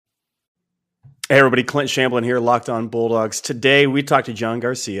Hey everybody, Clint Shamblin here, Locked On Bulldogs. Today we talked to John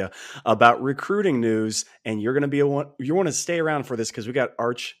Garcia about recruiting news, and you want to stay around for this because we got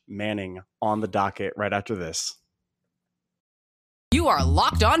Arch Manning on the docket right after this. You are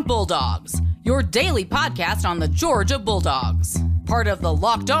Locked On Bulldogs, your daily podcast on the Georgia Bulldogs, part of the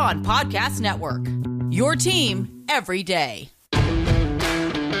Locked On Podcast Network. Your team every day.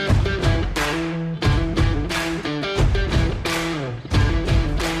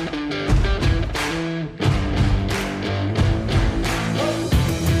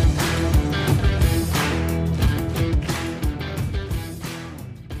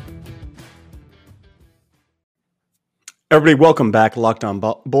 Everybody, welcome back. Locked On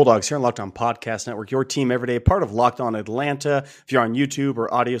Bulldogs here on Locked On Podcast Network, your team every day, part of Locked On Atlanta. If you're on YouTube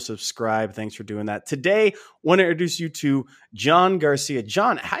or audio, subscribe. Thanks for doing that. Today, I want to introduce you to John Garcia.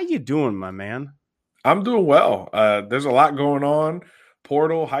 John, how you doing, my man? I'm doing well. There's a lot going on.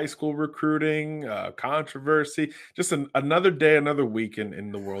 Portal, high school recruiting, controversy. Just another day, another week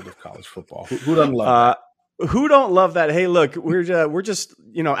in the world of college football. Who doesn't love that? Who don't love that? Hey, look, we're just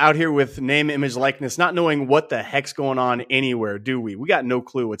out here with name, image, likeness, not knowing what the heck's going on anywhere, do we? We got no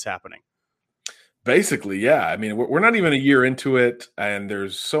clue what's happening. Basically, yeah. I mean, we're not even a year into it, and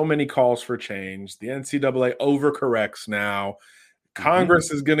there's so many calls for change. The NCAA overcorrects now.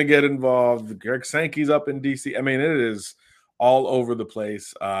 Congress is going to get involved. Greg Sankey's up in D.C. I mean, it is all over the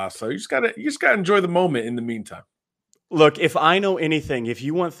place. So you just gotta enjoy the moment in the meantime. Look, if I know anything, if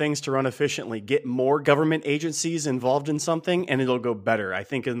you want things to run efficiently, get more government agencies involved in something and it'll go better. I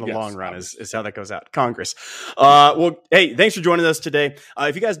think in the long run is how that goes out. Congress. Well, hey, thanks for joining us today.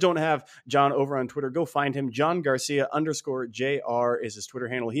 If you guys don't have John over on Twitter, go find him. John Garcia _JR is his Twitter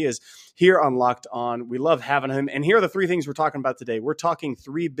handle. He is here on Locked On. We love having him. And here are the three things we're talking about today. We're talking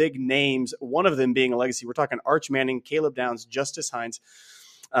three big names, one of them being a legacy. We're talking Arch Manning, Caleb Downs, Justice Hines.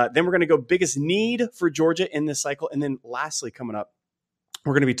 Then we're going to go biggest need for Georgia in this cycle. And then lastly, coming up,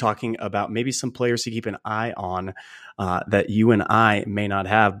 we're going to be talking about maybe some players to keep an eye on that you and I may not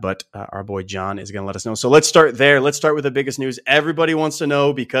have, but our boy John is going to let us know. So let's start there. Let's start with the biggest news. Everybody wants to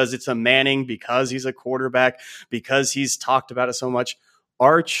know because it's a Manning, because he's a quarterback, because he's talked about it so much.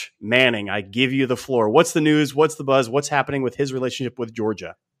 Arch Manning, I give you the floor. What's the news? What's the buzz? What's happening with his relationship with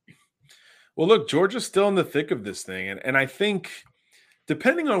Georgia? Well, look, Georgia's still in the thick of this thing. And I think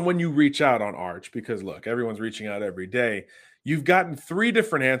depending on when you reach out on Arch, because look, everyone's reaching out every day, you've gotten three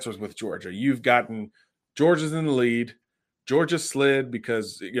different answers with Georgia. You've gotten Georgia's in the lead, Georgia slid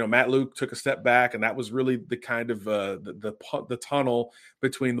because Matt Luke took a step back, and that was really the kind of the tunnel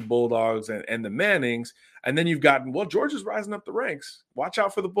between the Bulldogs and the Mannings. And then you've gotten, well, Georgia's rising up the ranks. Watch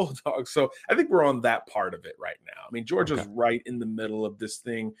out for the Bulldogs. So I think we're on that part of it right now. I mean, Georgia's right in the middle of this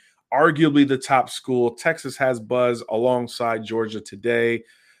thing. Arguably the top school. Texas has buzz alongside Georgia today.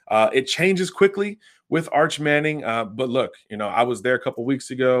 It changes quickly with Arch Manning. But look, I was there a couple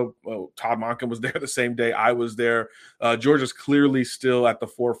weeks ago. Well, Todd Monken was there the same day I was there. Georgia's clearly still at the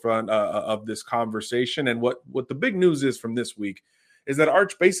forefront of this conversation. And what the big news is from this week is that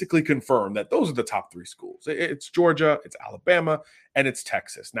Arch basically confirmed that those are the top three schools. It's Georgia, it's Alabama, and it's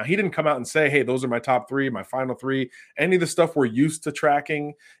Texas. Now, he didn't come out and say, hey, those are my top three, my final three, any of the stuff we're used to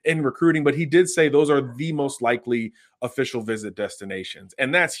tracking in recruiting, but he did say those are the most likely official visit destinations.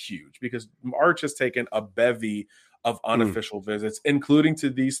 And that's huge because Arch has taken a bevy of unofficial visits, including to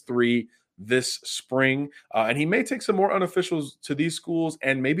these three this spring. And he may take some more unofficials to these schools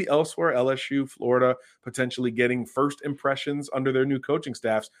and maybe elsewhere, LSU, Florida, potentially getting first impressions under their new coaching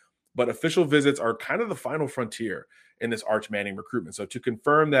staffs. But official visits are kind of the final frontier in this Arch Manning recruitment. So to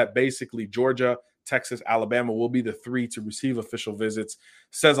confirm that basically Georgia, Texas, Alabama will be the three to receive official visits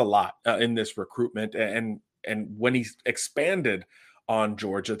says a lot in this recruitment. And when he expanded on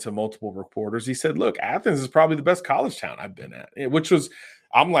Georgia to multiple reporters, he said, look, Athens is probably the best college town I've been at, which was,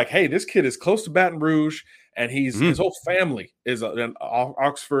 I'm like, hey, this kid is close to Baton Rouge, and his whole family is an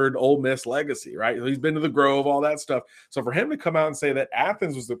Oxford Ole Miss legacy, right? He's been to the Grove, all that stuff. So for him to come out and say that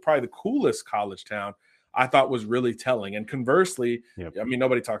Athens was probably the coolest college town, I thought was really telling. And conversely, I mean,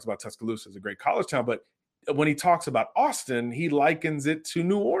 nobody talks about Tuscaloosa as a great college town, but when he talks about Austin, he likens it to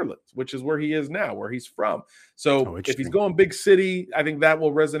New Orleans, which is where he is now, where he's from. So if he's going big city, I think that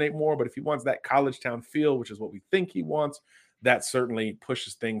will resonate more. But if he wants that college town feel, which is what we think he wants, that certainly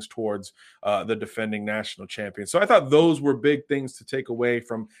pushes things towards the defending national champion. So I thought those were big things to take away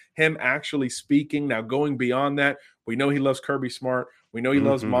from him actually speaking. Now, going beyond that, we know he loves Kirby Smart. We know he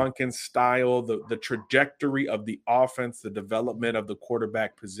loves Monken's style, the trajectory of the offense, the development of the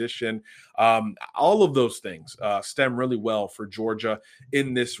quarterback position. All of those things stem really well for Georgia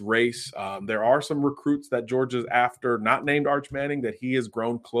in this race. There are some recruits that Georgia's after, not named Arch Manning, that he has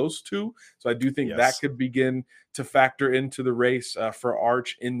grown close to. So I do think that could begin to factor into the race for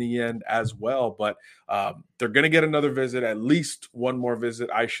Arch in the end as well. But they're going to get another visit, at least one more visit,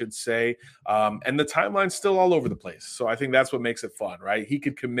 I should say. And the timeline's still all over the place. So I think that's what makes it fun, right? He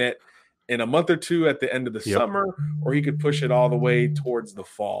could commit in a month or two at the end of the summer, or he could push it all the way towards the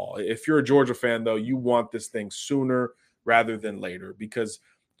fall. If you're a Georgia fan, though, you want this thing sooner rather than later, because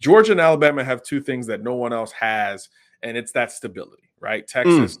Georgia and Alabama have two things that no one else has, and it's that stability, right?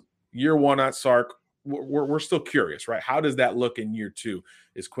 Texas, year one at Sark, we're still curious, right? How does that look in year two?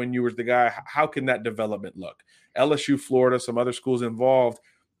 Is Quinn Ewers the guy? How can that development look? LSU, Florida, some other schools involved,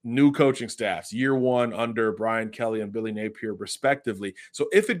 new coaching staffs, year one under Brian Kelly and Billy Napier, respectively. So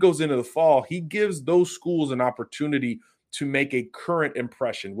if it goes into the fall, he gives those schools an opportunity to make a current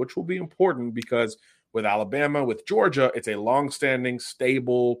impression, which will be important because with Alabama, with Georgia, it's a longstanding,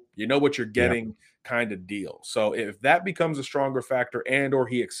 stable, you know what you're getting kind of deal. So if that becomes a stronger factor and or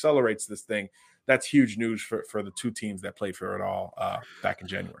he accelerates this thing, that's huge news for the two teams that played for it all back in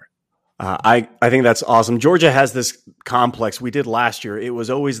January. I think that's awesome. Georgia has this complex. We did last year. It was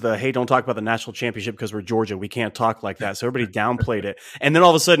always hey, don't talk about the national championship because we're Georgia. We can't talk like that. So everybody downplayed it. And then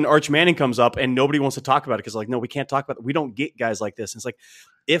all of a sudden, Arch Manning comes up and nobody wants to talk about it because no, we can't talk about it. We don't get guys like this. And it's like,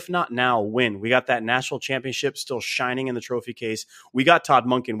 if not now, when? We got that national championship still shining in the trophy case. We got Todd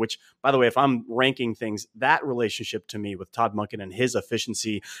Monken, which, by the way, if I'm ranking things, that relationship to me with Todd Monken and his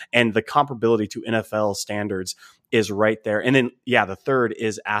efficiency and the comparability to NFL standards is right there. And then, the third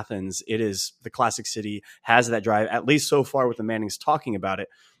is Athens. It is the classic city, has that drive, at least so far with the Mannings talking about it.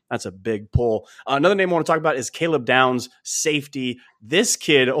 That's a big pull. Another name I want to talk about is Caleb Downs, safety. This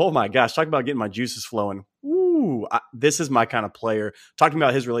kid, oh my gosh, talk about getting my juices flowing. This is my kind of player. Talking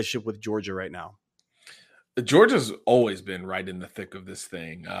about his relationship with Georgia right now. Georgia's always been right in the thick of this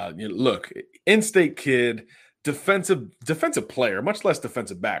thing. Look, in-state kid, defensive player, much less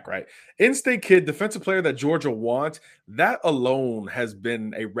defensive back, right? In-state kid, defensive player that Georgia wants, that alone has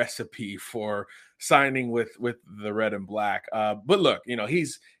been a recipe for signing with the red and black. But look,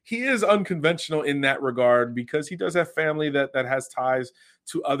 he is unconventional in that regard because he does have family that has ties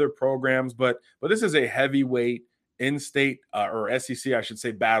to other programs. But this is a heavyweight in-state or SEC, I should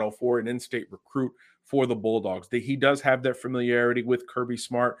say, battle for an in-state recruit for the Bulldogs. He does have that familiarity with Kirby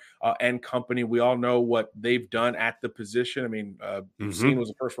Smart and company. We all know what they've done at the position. I mean, Seen was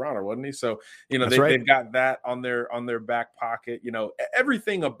a first rounder, wasn't he? So, they've got that on their back pocket.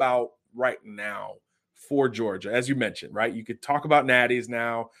 Everything about right now for Georgia, as you mentioned, right? You could talk about natties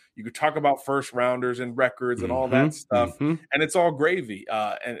now. You could talk about first rounders and records and all that stuff. And it's all gravy.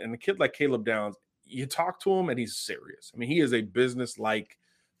 And a kid like Caleb Downs, you talk to him and he's serious. I mean, he is a business-like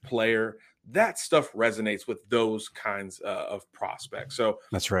player. That stuff resonates with those kinds of prospects. So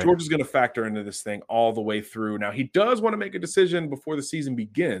that's right. Georgia's going to factor into this thing all the way through. Now, he does want to make a decision before the season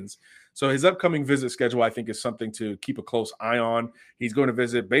begins. So his upcoming visit schedule, I think, is something to keep a close eye on. He's going to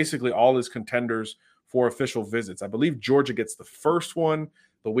visit basically all his contenders for official visits. I believe Georgia gets the first one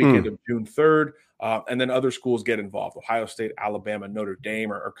the weekend of June 3rd. And then other schools get involved. Ohio State, Alabama, Notre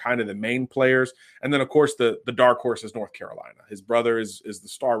Dame are kind of the main players. And then, of course, the dark horse is North Carolina. His brother is the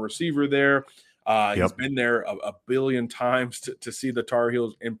star receiver there. He's been there a billion times to see the Tar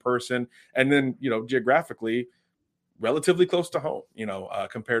Heels in person. And then, geographically, relatively close to home,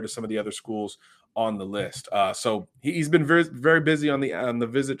 compared to some of the other schools on the list. So he's been very, very busy on the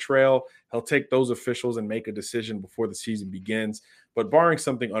visit trail. He'll take those officials and make a decision before the season begins. But barring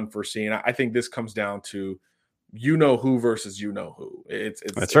something unforeseen, I think this comes down to who versus who.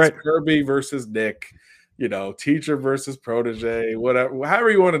 It's right. Kirby versus Nick, teacher versus protege, whatever, however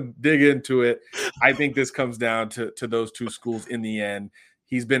you want to dig into it. I think this comes down to those two schools in the end.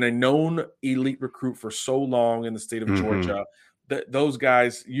 He's been a known elite recruit for so long in the state of Georgia. Those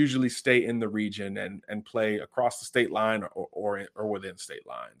guys usually stay in the region and play across the state line or within state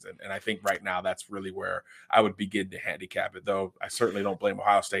lines. And I think right now that's really where I would begin to handicap it, though I certainly don't blame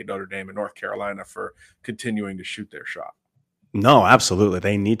Ohio State, Notre Dame, and North Carolina for continuing to shoot their shot. No, absolutely.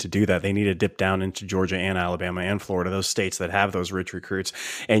 They need to do that. They need to dip down into Georgia and Alabama and Florida, those states that have those rich recruits.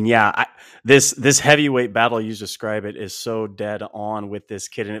 And this heavyweight battle, you describe it, is so dead on with this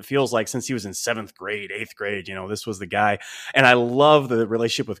kid. And it feels like since he was in 7th grade, 8th grade, this was the guy. And I love the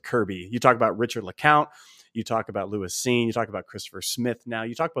relationship with Kirby. You talk about Richard LeCount. You talk about Lewis Seen. You talk about Christopher Smith. Now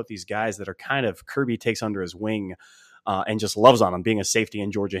you talk about these guys that are kind of Kirby takes under his wing and just loves on him, being a safety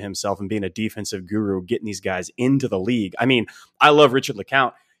in Georgia himself and being a defensive guru, getting these guys into the league. I mean, I love Richard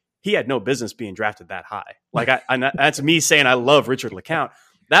LeCounte. He had no business being drafted that high. Like that's me saying I love Richard LeCounte.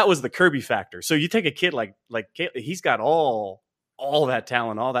 That was the Kirby factor. So you take a kid like he's got all that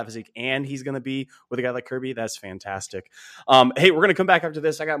talent, all that physique, and he's going to be with a guy like Kirby. That's fantastic. Hey, we're going to come back after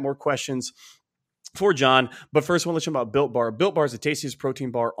this. I got more questions for John, but first I want to let you know about Built Bar. Built Bar is the tastiest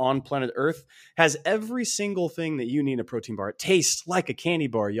protein bar on planet Earth. Has every single thing that you need in a protein bar. It tastes like a candy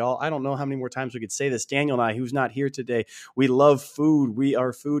bar, y'all. I don't know how many more times we could say this. Daniel and I, who's not here today, we love food. We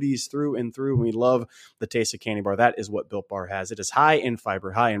are foodies through and through. We love the taste of candy bar. That is what Built Bar has. It is high in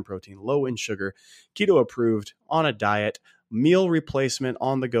fiber, high in protein, low in sugar, keto approved, on a diet, meal replacement,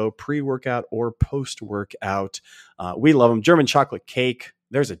 on the go, pre-workout or post-workout. We love them. German chocolate cake.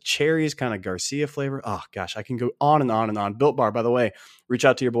 There's a cherries kind of Garcia flavor. Oh, gosh, I can go on and on and on. Built Bar, by the way, reach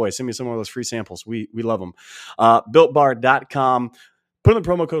out to your boys. Send me some of those free samples. We love them. BuiltBar.com. Put in the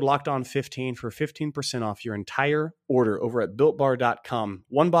promo code LOCKEDON15 for 15% off your entire order over at BuiltBar.com.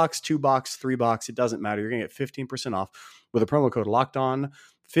 1 box, 2 box, 3 box, it doesn't matter. You're going to get 15% off with a promo code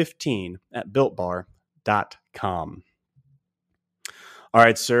LOCKEDON15 at BuiltBar.com. All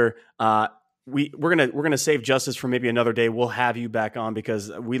right, sir. We're gonna save Justice for maybe another day. We'll have you back on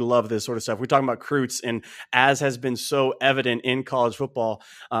because we love this sort of stuff. We're talking about recruits, and as has been so evident in college football,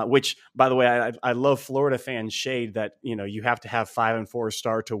 which, by the way, I love Florida fans shade that you have to have 5 and 4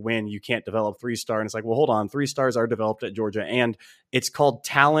 star to win. You can't develop 3-star, and it's like, well, hold on, 3 stars are developed at Georgia, and it's called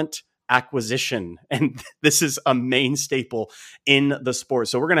talent acquisition, and this is a main staple in the sport.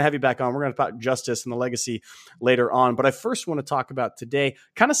 So we're going to have you back on. We're going to talk about Justice and the legacy later on, but I first want to talk about today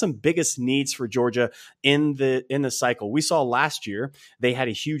kind of some biggest needs for Georgia in the cycle. We saw last year they had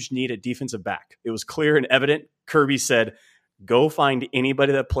a huge need at defensive back. It was clear and evident. Kirby said, go find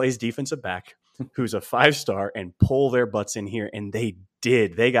anybody that plays defensive back who's a 5-star and pull their butts in here, and they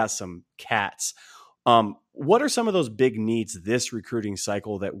did. They got some cats. What are some of those big needs this recruiting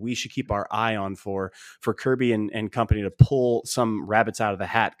cycle that we should keep our eye on for Kirby and company to pull some rabbits out of the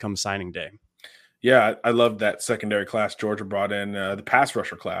hat come signing day? Yeah, I love that secondary class Georgia brought in. The pass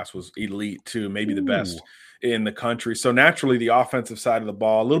rusher class was elite too, maybe the best in the country. So naturally, the offensive side of the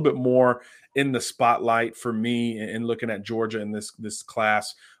ball, a little bit more in the spotlight for me in looking at Georgia in this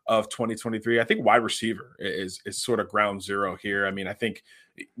class of 2023. I think wide receiver is sort of ground zero here. I mean, I think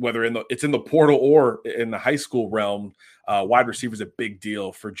whether it's in the portal or in the high school realm, wide receiver is a big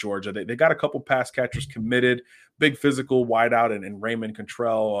deal for Georgia. They got a couple pass catchers committed, big physical wideout, and Raymond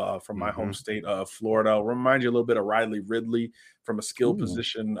Contrell from my home state of Florida. I'll remind you a little bit of Riley Ridley from a skill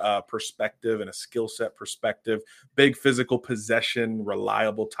position perspective and a skill set perspective. Big physical possession,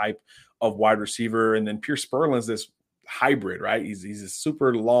 reliable type of wide receiver. And then Pierce Spurlin's this hybrid, right? He's a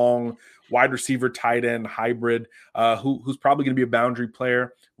super long wide receiver, tight end hybrid who's probably going to be a boundary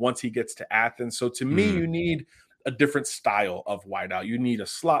player once he gets to Athens. So to me, you need a different style of wideout. You need a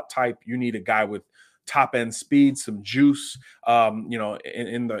slot type. You need a guy with top end speed, some juice, in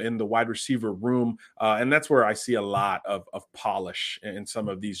the wide receiver room. And that's where I see a lot of polish in some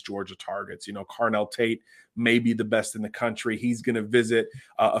of these Georgia targets. Carnell Tate may be the best in the country. He's going to visit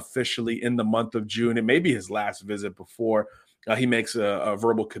officially in the month of June. It may be his last visit before he makes a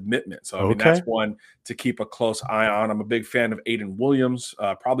verbal commitment. So, I mean, that's one to keep a close eye on. I'm a big fan of Aiden Williams,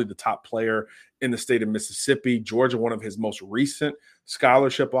 probably the top player in the state of Mississippi. Georgia, one of his most recent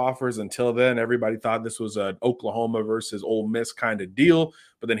scholarship offers. Until then, everybody thought this was an Oklahoma versus Ole Miss kind of deal.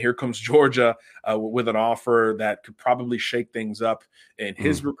 But then here comes Georgia with an offer that could probably shake things up in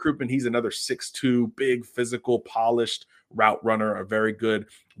his recruitment. He's another 6'2", big, physical, polished route runner, a very good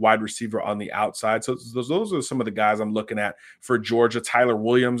wide receiver on the outside. So those are some of the guys I'm looking at for Georgia. Tyler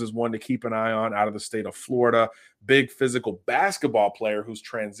Williams is one to keep an eye on out of the state of Florida. Big physical basketball player who's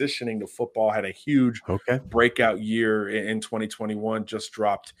transitioning to football, had a huge breakout year in 2021, just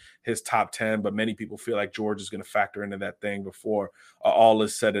dropped his top 10, but many people feel like Georgia is going to factor into that thing before all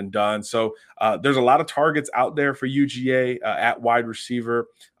is said and done. So there's a lot of targets out there for UGA at wide receiver.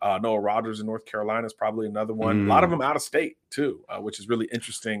 Noah Rogers in North Carolina is probably another one. A lot of them out of state too, which is really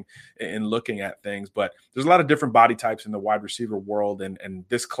interesting in looking at things. But there's a lot of different body types in the wide receiver world, and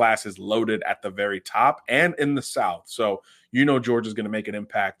this class is loaded at the very top and in the South. So Georgia's going to make an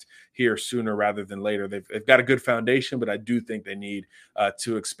impact here sooner rather than later. They've got a good foundation, but I do think they need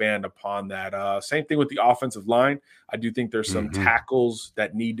to expand upon that. Same thing with the offensive line. I do think there's some tackles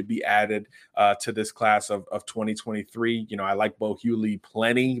that need to be added to this class of 2023. I like Bo Hughley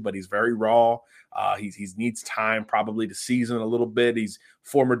plenty, but he's very raw. He needs time probably to season a little bit. He's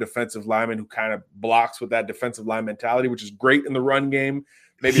former defensive lineman who kind of blocks with that defensive line mentality, which is great in the run game,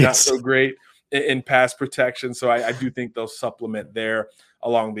 maybe not so great in pass protection. So I do think they'll supplement there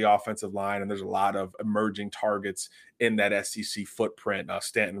along the offensive line. And there's a lot of emerging targets in that SEC footprint.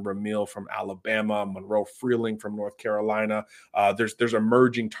 Stanton Ramil from Alabama, Monroe Freeling from North Carolina. There's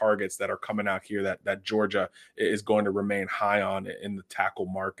emerging targets that are coming out here that Georgia is going to remain high on in the tackle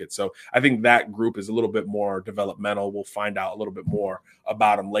market. So I think that group is a little bit more developmental. We'll find out a little bit more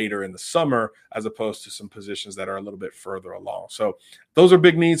about them later in the summer, as opposed to some positions that are a little bit further along. So those are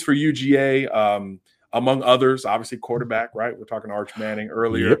big needs for UGA. Among others, obviously quarterback, right? We're talking Arch Manning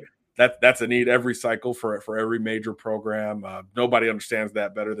earlier. Yep. That's a need every cycle for every major program. Nobody understands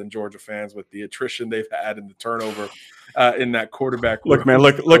that better than Georgia fans with the attrition they've had and the turnover in that quarterback room.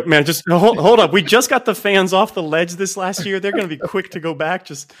 Look, man, just hold up. We just got the fans off the ledge this last year. They're going to be quick to go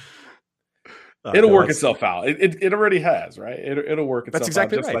back. It'll work itself out. It already has, right? It'll work itself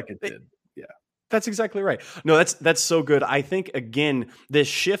exactly out just right. like it did. Yeah. That's exactly right. No, that's so good. I think, again, this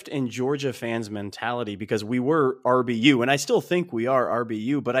shift in Georgia fans' mentality, because we were RBU, and I still think we are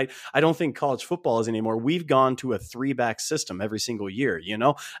RBU, but I don't think college football is anymore. We've gone to a 3-back system every single year,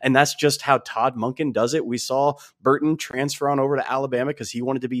 and that's just how Todd Monken does it. We saw Burton transfer on over to Alabama because he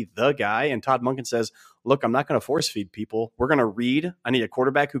wanted to be the guy, and Todd Monken says, look, I'm not going to force feed people. We're going to read. I need a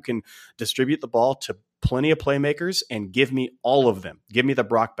quarterback who can distribute the ball to plenty of playmakers and give me all of them. Give me the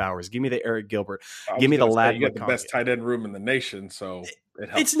Brock Bowers. Give me the Eric Gilbert. Give me the Ladd. You got the best tight end room in the nation, so it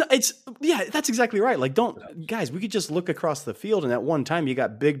helps. Yeah, that's exactly right. Like, guys, we could just look across the field, and at one time you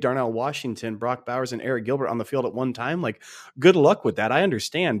got big Darnell Washington, Brock Bowers, and Eric Gilbert on the field at one time. Like, good luck with that. I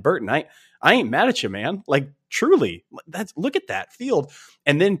understand, Burton. I ain't mad at you, man. Like, truly, look at that field.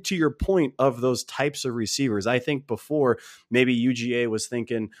 And then to your point of those types of receivers, I think before maybe UGA was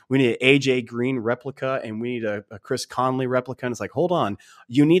thinking we need an AJ Green replica and we need a Chris Conley replica. And it's like, hold on,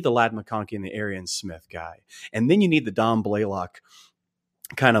 you need the Ladd McConkey and the Arian Smith guy. And then you need the Don Blaylock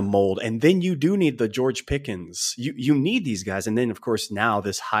kind of mold. And then you do need the George Pickens. You need these guys. And then, of course, now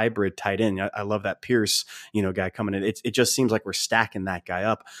this hybrid tight end. I love that Pierce, guy coming in. It just seems like we're stacking that guy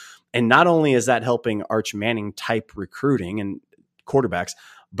up. And not only is that helping Arch Manning type recruiting and quarterbacks,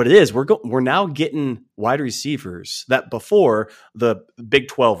 but we're now getting wide receivers that before the Big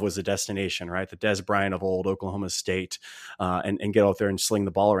 12 was a destination, right? The Des Bryant of old, Oklahoma State, and get out there and sling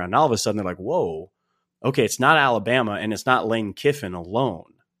the ball around. Now all of a sudden they're like, whoa, okay, it's not Alabama and it's not Lane Kiffin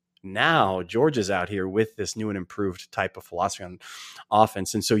alone. Now Georgia's out here with this new and improved type of philosophy on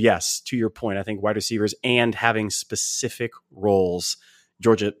offense. And so, yes, to your point, I think wide receivers and having specific roles,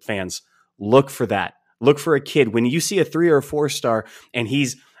 Georgia fans, look for that. Look for a kid. When you see a 3 or a 4-star and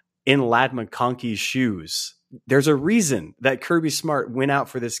he's in Ladd McConkey's shoes, there's a reason that Kirby Smart went out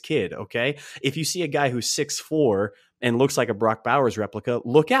for this kid, okay? If you see a guy who's 6'4", and looks like a Brock Bowers replica,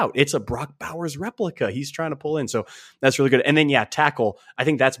 look out. It's a Brock Bowers replica he's trying to pull in. So that's really good. And then, tackle. I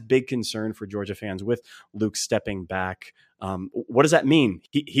think that's big concern for Georgia fans with Luke stepping back. What does that mean?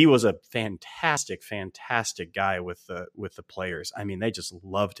 He was a fantastic guy with the players. I mean, they just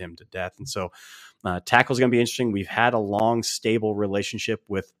loved him to death. And so tackle is going to be interesting. We've had a long, stable relationship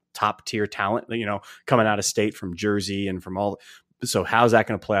with top tier talent, coming out of state from Jersey and from all. So how's that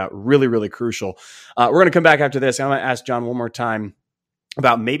going to play out? Really, really crucial. We're going to come back after this. I'm going to ask John one more time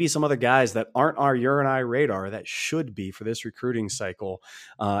about maybe some other guys that aren't on your and I radar that should be for this recruiting cycle,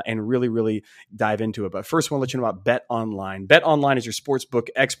 and really, really dive into it. But first, I want to let you know about Bet Online. Bet Online is your sportsbook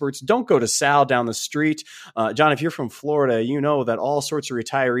experts. Don't go to Sal down the street. John, if you're from Florida, you know that all sorts of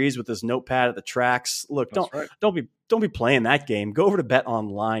retirees with this notepad at the tracks. Look, don't be playing that game. Go over to Bet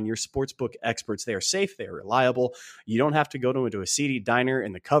Online, your sportsbook experts. They are safe. They are reliable. You don't have to go into a seedy diner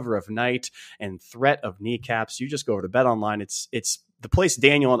in the cover of night and threat of kneecaps. You just go over to Bet Online. It's the place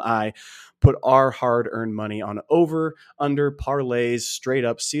Daniel and I put our hard-earned money on over, under, parlays,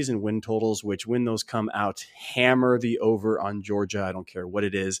 straight-up season win totals, which when those come out, hammer the over on Georgia. I don't care what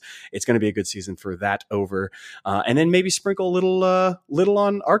it is. It's going to be a good season for that over. And then maybe sprinkle a little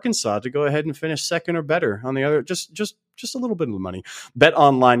on Arkansas to go ahead and finish second or better on the other. Just a little bit of money. Bet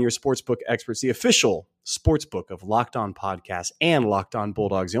Online, your sportsbook experts, the official sportsbook of Locked On Podcast and Locked On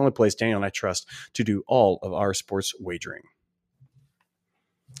Bulldogs, the only place Daniel and I trust to do all of our sports wagering.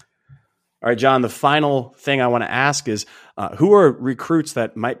 All right, John, the final thing I want to ask is who are recruits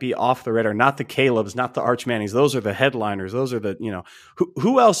that might be off the radar? Not the Calebs, not the Arch Mannings. Those are the headliners. Those are the,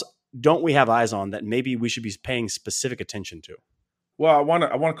 who else don't we have eyes on that maybe we should be paying specific attention to? Well, I want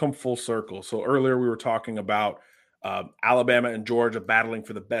to come full circle. So earlier we were talking about Alabama and Georgia battling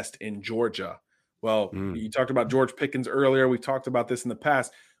for the best in Georgia. Well, you talked about George Pickens earlier. We talked about this in the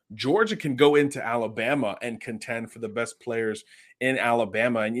past. Georgia can go into Alabama and contend for the best players in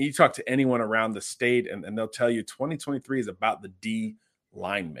Alabama. And you talk to anyone around the state and they'll tell you 2023 is about the D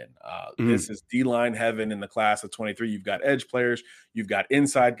linemen. This is D-line heaven in the class of 23. You've got edge players, you've got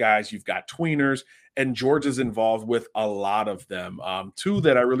inside guys, you've got tweeners, and Georgia's involved with a lot of them. Two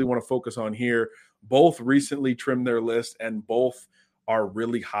that I really want to focus on here, both recently trimmed their list, and both are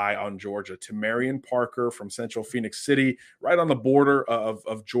really high on Georgia. Tamarian Parker from Central Phoenix City, right on the border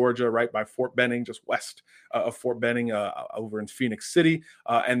of Georgia, right by Fort Benning, just west of Fort Benning, over in Phoenix City.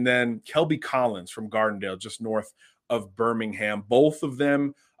 And then Kelby Collins from Gardendale, just north of Birmingham. Both of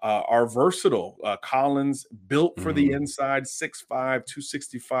them are versatile. Collins built for the inside, 6'5",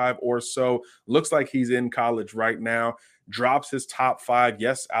 265 or so. Looks like he's in college right now. Drops his top 5.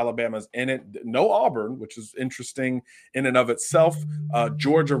 Yes, Alabama's in it. No Auburn, which is interesting in and of itself.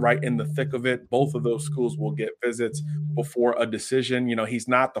 Georgia right in the thick of it. Both of those schools will get visits before a decision. You know, he's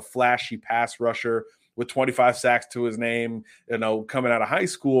not the flashy pass rusher with 25 sacks to his name, you know, coming out of high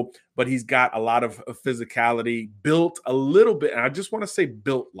school, but he's got a lot of physicality, built a little bit. And I just want to say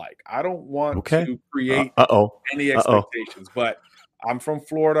built like. I don't want to create any expectations, but I'm from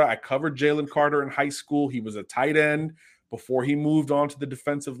Florida. I covered Jalen Carter in high school. He was a tight end before he moved on to the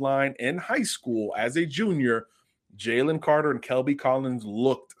defensive line. In high school, as a junior, Jalen Carter and Kelby Collins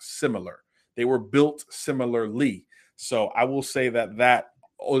looked similar. They were built similarly. So I will say that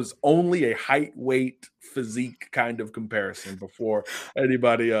was only a height, weight, physique kind of comparison before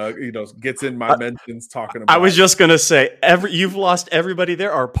anybody gets in my mentions talking about. I was just gonna say, you've lost everybody.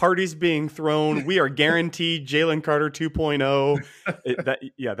 There are parties being thrown. We are guaranteed Jalen Carter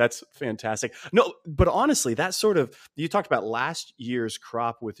 2.0. That's fantastic. No, but honestly, that sort of, you talked about last year's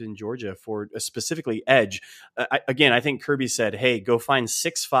crop within Georgia for specifically edge. I think Kirby said, "Hey, go find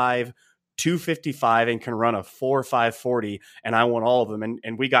 6'5". 255 and can run a 4.5 40, and I want all of them.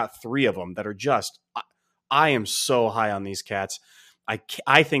 And we got 3 of them that are just, I am so high on these cats.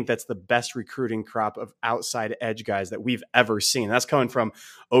 I think that's the best recruiting crop of outside edge guys that we've ever seen. That's coming from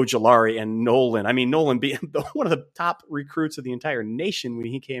Ojulari and Nolan. I mean, Nolan being one of the top recruits of the entire nation when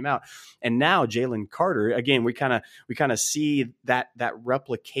he came out. And now Jalen Carter, again, we kind of see that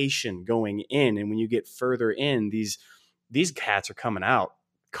replication going in. And when you get further in, these cats are coming out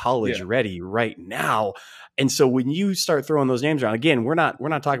college ready right now. And so when you start throwing those names around, again, we're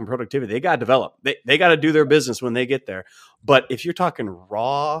not talking productivity. They got to develop. They got to do their business when they get there. But if you're talking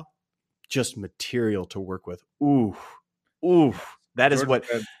raw, just material to work with, that is what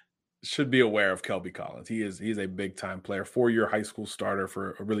should be aware of. Kelby Collins. He's a big time player, 4-year high school starter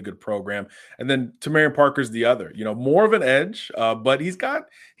for a really good program. And then Tamarian Parker's the other, more of an edge, but he's got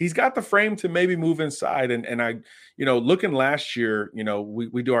the frame to maybe move inside. And I, looking last year,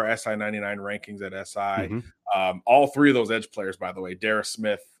 we do our SI 99 rankings at SI. All 3 of those edge players, by the way, Dara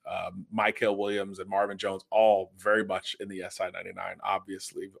Smith, Michael Williams, and Marvin Jones, all very much in the SI 99,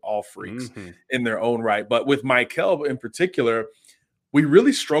 obviously, all freaks in their own right. But with Michael in particular, we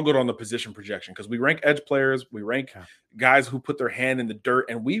really struggled on the position projection because we rank edge players, we rank guys who put their hand in the dirt,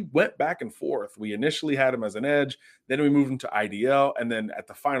 and we went back and forth. We initially had him as an edge, then we moved him to IDL, and then at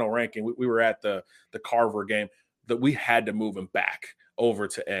the final ranking, we were at the Carver game, that we had to move him back over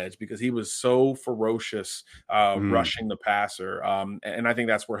to edge because he was so ferocious rushing the passer. And I think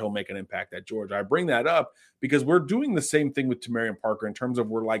that's where he'll make an impact at Georgia. I bring that up because we're doing the same thing with Tamarian Parker in terms of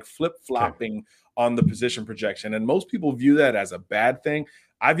we're like flip-flopping on the position projection. And most people view that as a bad thing.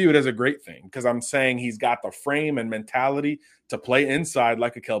 I view it as a great thing because I'm saying he's got the frame and mentality to play inside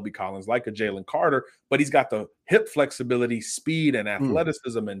like a Kelby Collins, like a Jalen Carter, but he's got the hip flexibility, speed, and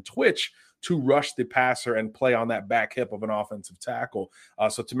athleticism and twitch to rush the passer and play on that back hip of an offensive tackle.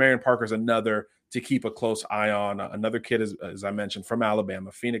 So Tamarian Parker's another to keep a close eye on. Another kid, as I mentioned, from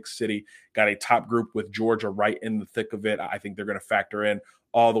Alabama, Phoenix City, got a top group with Georgia right in the thick of it. I think they're going to factor in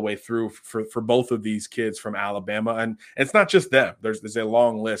all the way through for both of these kids from Alabama. And it's not just them. There's a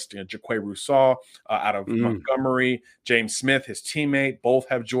long list. Jaquay Rousseau out of Montgomery, James Smith, his teammate, both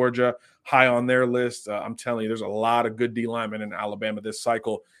have Georgia high on their list. I'm telling you, there's a lot of good D linemen in Alabama this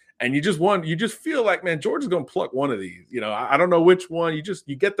cycle. And you just feel like, man, Georgia's going to pluck one of these. I don't know which one.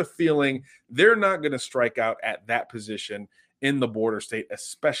 You get the feeling they're not going to strike out at that position in the border state,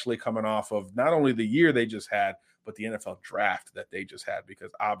 especially coming off of not only the year they just had, but the NFL draft that they just had, because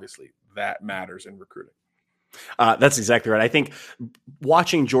obviously that matters in recruiting. That's exactly right. I think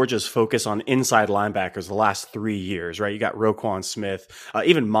watching Georgia's focus on inside linebackers the last 3 years, right? You got Roquan Smith,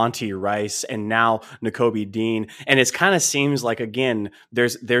 even Monty Rice, and now Nakobe Dean. And it kind of seems like, again,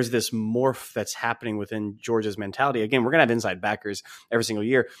 there's this morph that's happening within Georgia's mentality. Again, we're going to have inside backers every single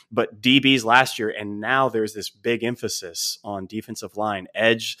year, but DBs last year, and now there's this big emphasis on defensive line.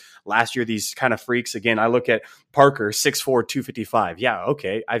 Edge last year, these kind of freaks. Again, I look at Parker, 6'4", 255. Yeah,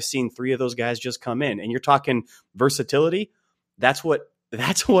 okay. I've seen 3 of those guys just come in, and you're talking versatility. That's what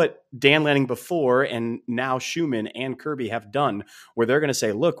that's what Dan Lanning before and now Schumann and Kirby have done, where they're going to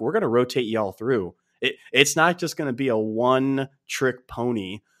say, look, we're going to rotate y'all through. It's not just going to be a one-trick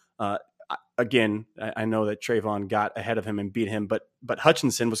pony. Again, I know that Trayvon got ahead of him and beat him, but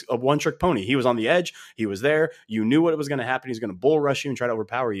Hutchinson was a one-trick pony. He was on the edge. He was there. You knew what was going to happen. He's going to bull rush you and try to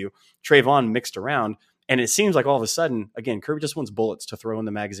overpower you. Trayvon mixed around. And it seems like all of a sudden, again, Kirby just wants bullets to throw in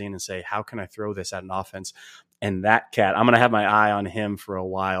the magazine and say, how can I throw this at an offense? And that cat, I'm going to have my eye on him for a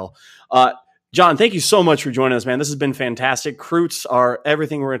while. John, thank you so much for joining us, man. This has been fantastic. Recruits are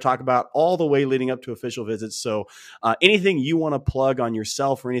everything we're going to talk about all the way leading up to official visits. So anything you want to plug on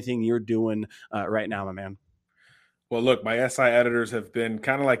yourself or anything you're doing right now, my man? Well, look, my SI editors have been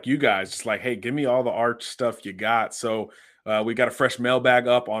kind of like you guys, just like, hey, give me all the Arch stuff you got. So we got a fresh mailbag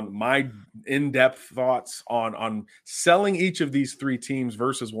up on my in-depth thoughts on selling each of these three teams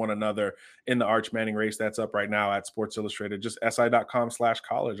versus one another in the Arch Manning race. That's up right now at Sports Illustrated, just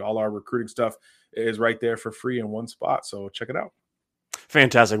si.com/college. All our recruiting stuff is right there for free in one spot. So check it out.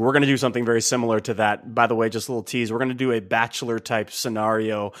 Fantastic. We're going to do something very similar to that. By the way, just a little tease. We're going to do a bachelor type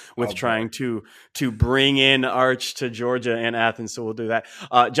scenario with trying to bring in Arch to Georgia and Athens. So we'll do that.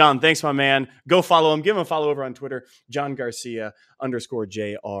 John, thanks, my man. Go follow him. Give him a follow over on Twitter. John Garcia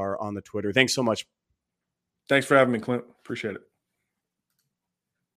 _JR on the Twitter. Thanks so much. Thanks for having me, Clint. Appreciate it.